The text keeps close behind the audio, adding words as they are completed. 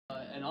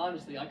And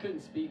honestly, I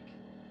couldn't speak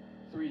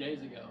 3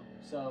 days ago.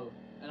 So,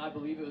 and I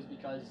believe it was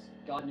because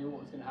God knew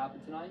what was going to happen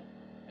tonight,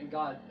 and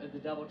the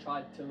devil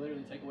tried to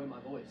literally take away my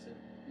voice, and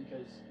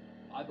because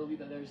I believe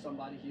that there's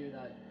somebody here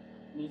that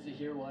needs to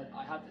hear what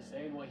I have to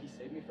say and what He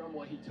saved me from,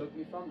 what He took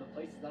me from, the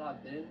places that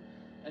I've been,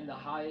 and the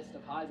highest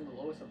of highs and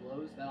the lowest of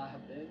lows that I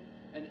have been.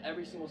 And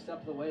every single step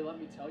of the way, let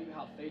me tell you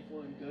how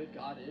faithful and good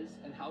God is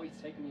and how He's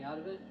taken me out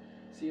of it.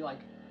 See, like,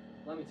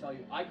 let me tell you,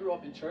 I grew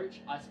up in church.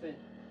 I spent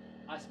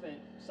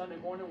Sunday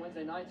morning,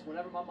 Wednesday nights,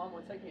 whenever my mom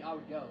would take me, I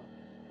would go.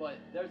 But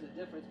there's a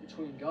difference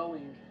between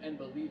going and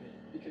believing,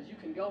 because you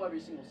can go every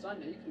single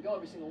Sunday, you can go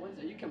every single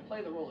Wednesday, you can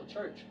play the role of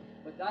church,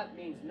 but that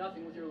means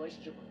nothing with your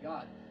relationship with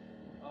God.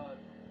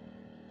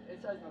 It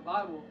says in the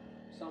Bible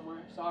somewhere,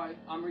 sorry,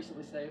 I'm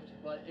recently saved,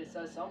 but it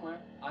says somewhere,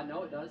 I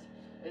know it does,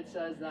 it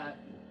says that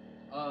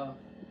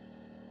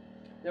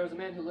there was a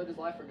man who lived his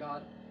life for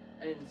God,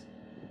 and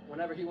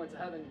whenever he went to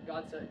heaven,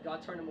 God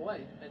turned him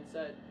away and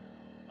said,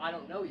 I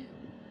don't know you.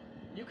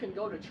 You can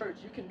go to church,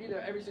 you can be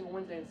there every single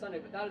Wednesday and Sunday,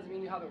 but that doesn't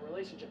mean you have a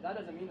relationship. That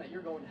doesn't mean that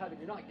you're going to heaven.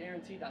 You're not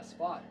guaranteed that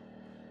spot.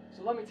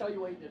 So let me tell you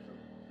what He did for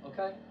me,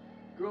 okay?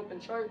 Grew up in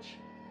church.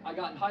 I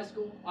got in high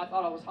school. I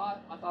thought I was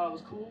hot. I thought I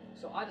was cool.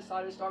 So I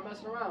decided to start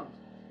messing around.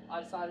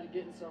 I decided to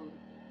get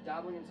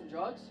dabbling in some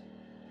drugs.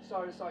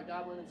 Started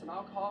dabbling in some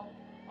alcohol.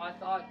 I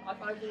thought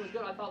everything was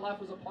good. I thought life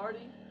was a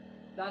party.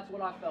 That's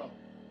what I felt.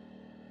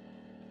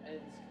 And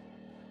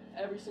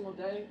every single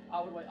day,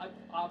 I would wait.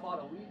 I bought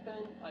a weed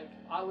pen. Like,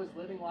 I was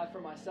living life for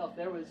myself.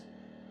 There was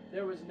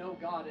no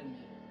God in me.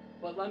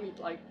 But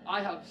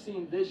I have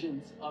seen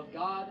visions of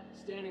God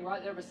standing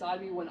right there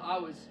beside me when I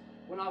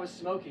was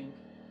smoking.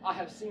 I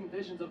have seen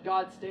visions of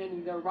God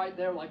standing there, right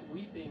there, like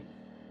weeping,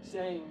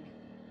 saying,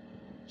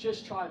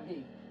 just try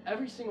me.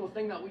 Every single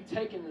thing that we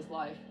take in this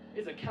life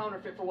is a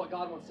counterfeit for what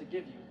God wants to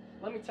give you.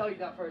 Let me tell you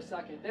that for a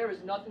second. There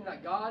is nothing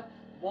that God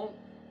won't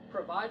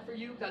provide for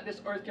you that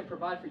this earth can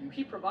provide for you.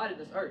 He provided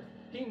this earth.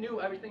 He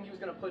knew everything He was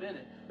going to put in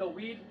it. The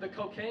weed, the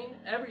cocaine,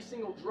 every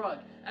single drug,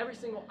 every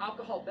single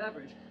alcohol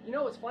beverage. You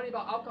know what's funny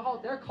about alcohol?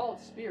 They're called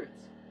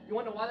spirits. You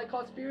want to know why they're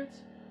called spirits?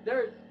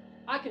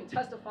 I can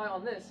testify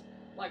on this.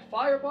 Like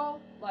Fireball,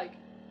 like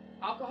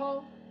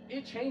alcohol,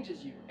 it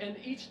changes you. And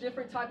each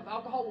different type of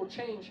alcohol will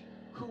change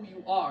who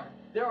you are.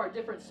 There are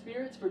different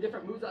spirits for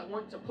different moods that I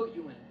want to put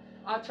you in.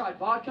 I've tried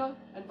vodka,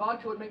 and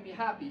vodka would make me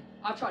happy.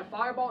 I've tried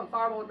Fireball, and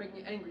Fireball would make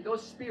me angry.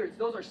 Those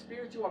are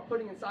spirits you are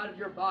putting inside of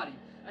your body.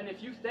 And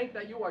if you think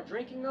that you are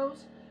drinking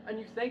those, and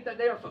you think that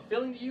they are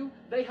fulfilling to you,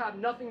 they have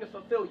nothing to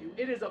fulfill you.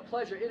 It is a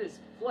pleasure. It is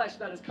flesh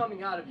that is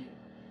coming out of you.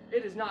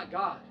 It is not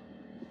God.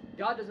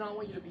 God does not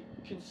want you to be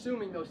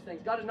consuming those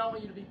things. God does not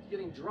want you to be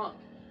getting drunk.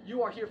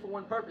 You are here for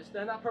one purpose,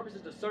 and that purpose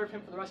is to serve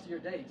Him for the rest of your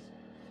days.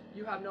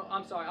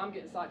 I'm sorry, I'm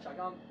getting sidetracked.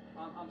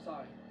 I'm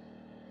sorry.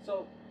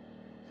 So,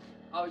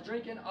 I was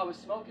drinking, I was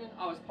smoking,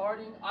 I was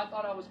partying, I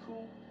thought I was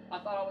cool, I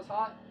thought I was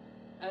hot,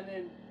 and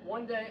then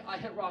one day I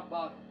hit rock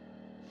bottom.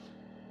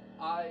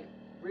 I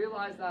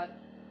realized that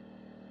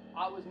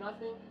I was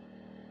nothing,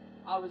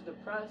 I was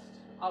depressed,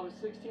 I was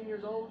 16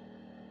 years old.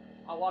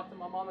 I walked in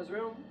my mama's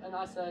room and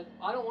I said,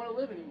 I don't want to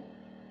live anymore.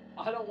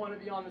 I don't want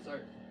to be on this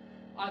earth.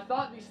 I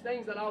thought these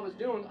things that I was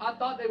doing, I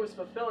thought they was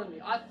fulfilling me.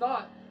 I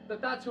thought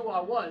that that's who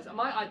I was.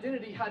 My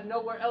identity had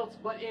nowhere else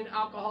but in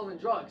alcohol and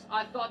drugs.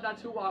 I thought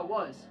that's who I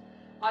was.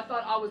 I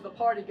thought I was the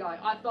party guy.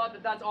 I thought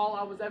that that's all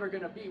I was ever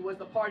going to be, was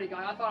the party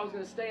guy. I thought I was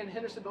going to stay in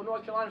Hendersonville,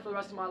 North Carolina for the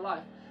rest of my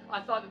life.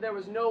 I thought that there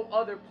was no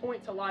other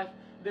point to life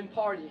than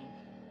partying.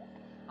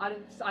 I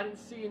didn't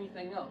see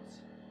anything else.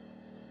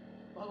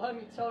 But let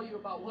me tell you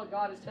about what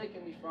God has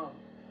taken me from.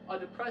 A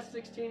depressed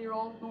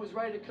 16-year-old who was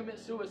ready to commit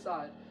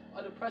suicide.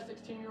 A depressed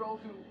 16-year-old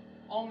who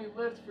only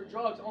lived for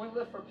drugs, only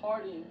lived for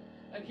partying.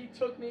 And He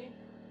took me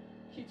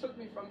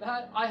from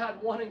that. I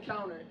had one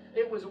encounter.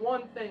 It was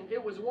one thing.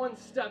 It was one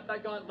step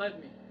that God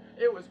led me.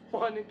 It was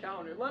one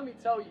encounter. Let me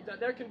tell you that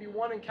there can be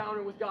one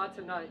encounter with God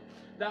tonight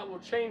that will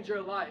change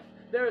your life.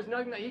 There is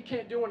nothing that He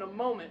can't do in a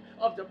moment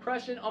of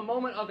depression, a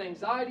moment of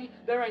anxiety.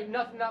 There ain't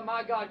nothing that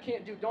my God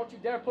can't do. Don't you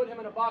dare put Him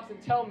in a box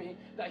and tell me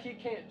that He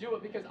can't do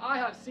it, because I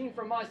have seen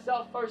for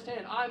myself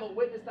firsthand. I'm a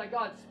witness that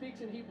God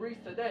speaks and He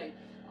breathes today.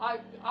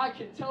 I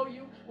can tell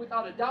you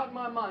without a doubt in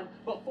my mind,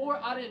 before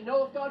I didn't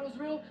know if God was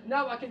real,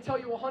 now I can tell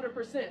you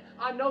 100%.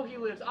 I know He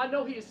lives. I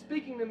know He is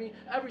speaking to me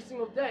every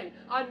single day.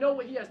 I know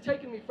what He has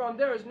taken me from.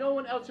 There is no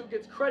one else who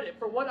gets credit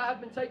for what I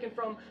have been taken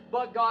from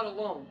but God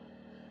alone.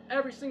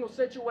 Every single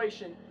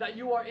situation that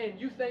you are in,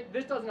 you think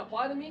this doesn't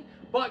apply to me,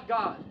 but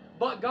God.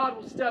 But God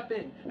will step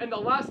in. And the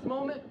last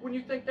moment when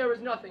you think there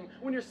is nothing,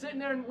 when you're sitting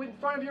there in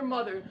front of your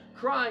mother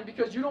crying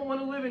because you don't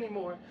want to live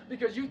anymore,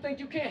 because you think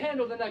you can't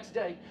handle the next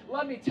day,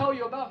 let me tell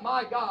you about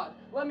my God.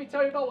 Let me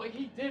tell you about what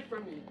He did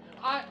for me.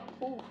 I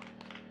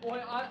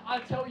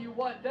tell you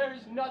what, there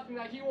is nothing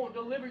that He won't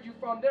deliver you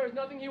from. There is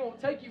nothing He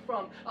won't take you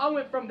from. I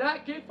went from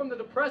that kid, from the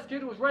depressed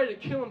kid who was ready to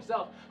kill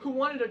himself, who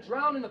wanted to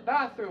drown in the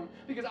bathroom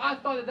because I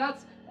thought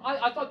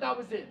that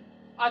was it.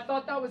 I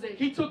thought that was it.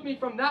 He took me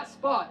from that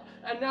spot,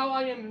 and now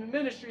I am in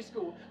ministry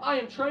school. I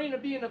am training to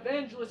be an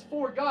evangelist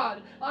for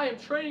God. I am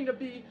training to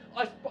be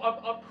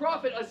a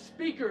prophet, a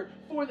speaker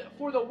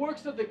for the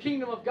works of the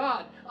kingdom of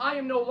God. I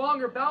am no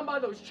longer bound by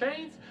those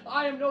chains.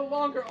 I am no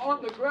longer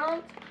on the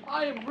ground.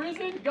 I am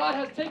risen. God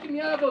has taken me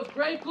out of those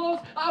grave clothes.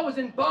 I was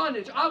in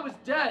bondage. I was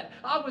dead.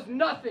 I was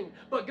nothing.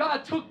 But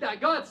God took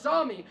that. God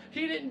saw me.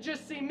 He didn't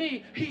just see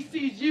me. He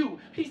sees you.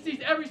 He sees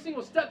every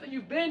single step that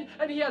you've been,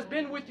 and He has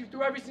been with you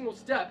through every single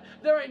step.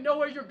 There ain't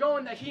nowhere you're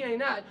going that He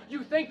ain't at.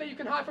 You think that you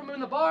can hide from Him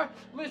in the bar?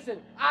 Listen,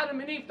 Adam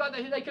and Eve thought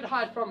that they could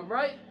hide from Him,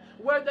 right?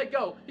 Where'd they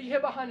go? He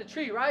hid behind a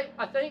tree, right?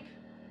 I think.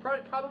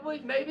 Probably,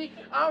 maybe.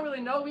 I don't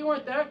really know. We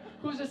weren't there.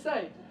 Who's to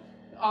say?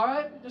 All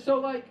right? So,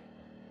 like,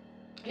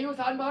 He was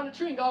hiding behind a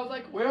tree, and God was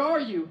like, where are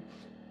you?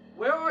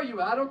 Where are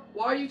you, Adam?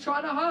 Why are you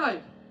trying to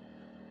hide?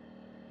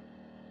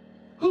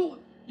 Who?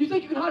 You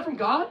think you can hide from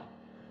God?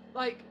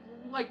 Like,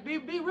 be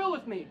real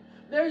with me.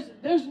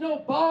 There's no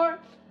bar,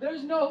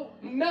 there's no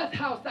meth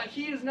house that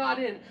He is not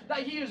in,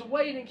 that He is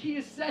waiting. He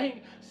is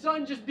saying,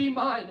 son, just be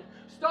mine.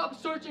 Stop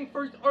searching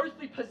for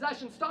earthly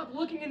possessions. Stop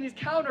looking in these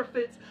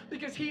counterfeits,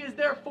 because He is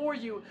there for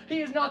you.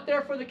 He is not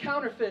there for the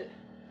counterfeit.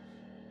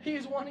 He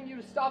is wanting you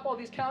to stop all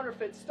these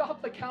counterfeits.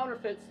 Stop the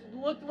counterfeits.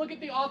 Look at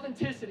the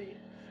authenticity.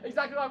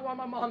 Exactly like what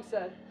my mom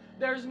said.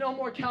 There's no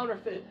more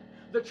counterfeit.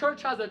 The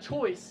church has a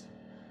choice.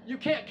 You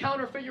can't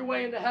counterfeit your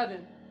way into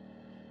heaven.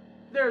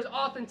 There's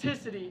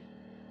authenticity.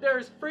 There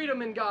is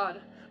freedom in God.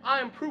 I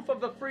am proof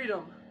of the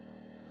freedom.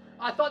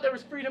 I thought there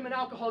was freedom in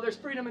alcohol. There's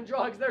freedom in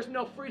drugs. There's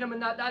no freedom in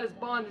that. That is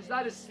bondage.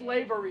 That is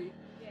slavery.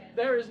 Yes.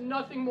 There is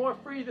nothing more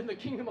free than the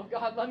kingdom of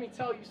God. Let me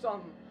tell you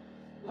something.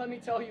 Let me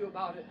tell you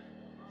about it.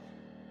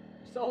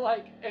 So,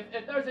 like,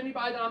 if there's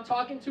anybody that I'm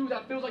talking to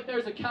that feels like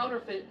there's a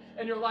counterfeit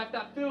in your life,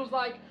 that feels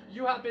like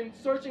you have been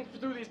searching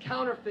through these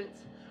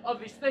counterfeits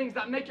of these things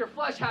that make your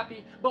flesh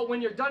happy, but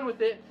when you're done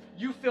with it,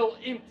 you feel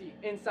empty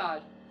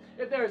inside.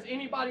 If there is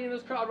anybody in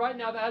this crowd right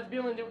now that has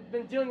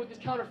been dealing with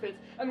these counterfeits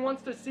and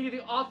wants to see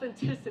the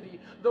authenticity,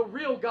 the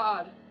real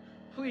God,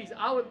 please,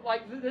 I would,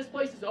 like, this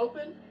place is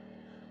open.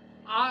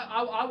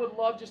 I would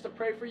love just to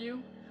pray for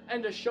you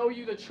and to show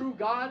you the true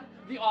God,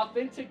 the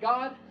authentic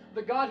God,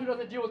 the God who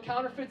doesn't deal with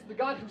counterfeits, the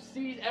God who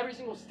sees every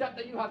single step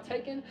that you have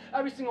taken,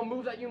 every single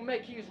move that you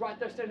make. He is right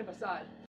there standing beside.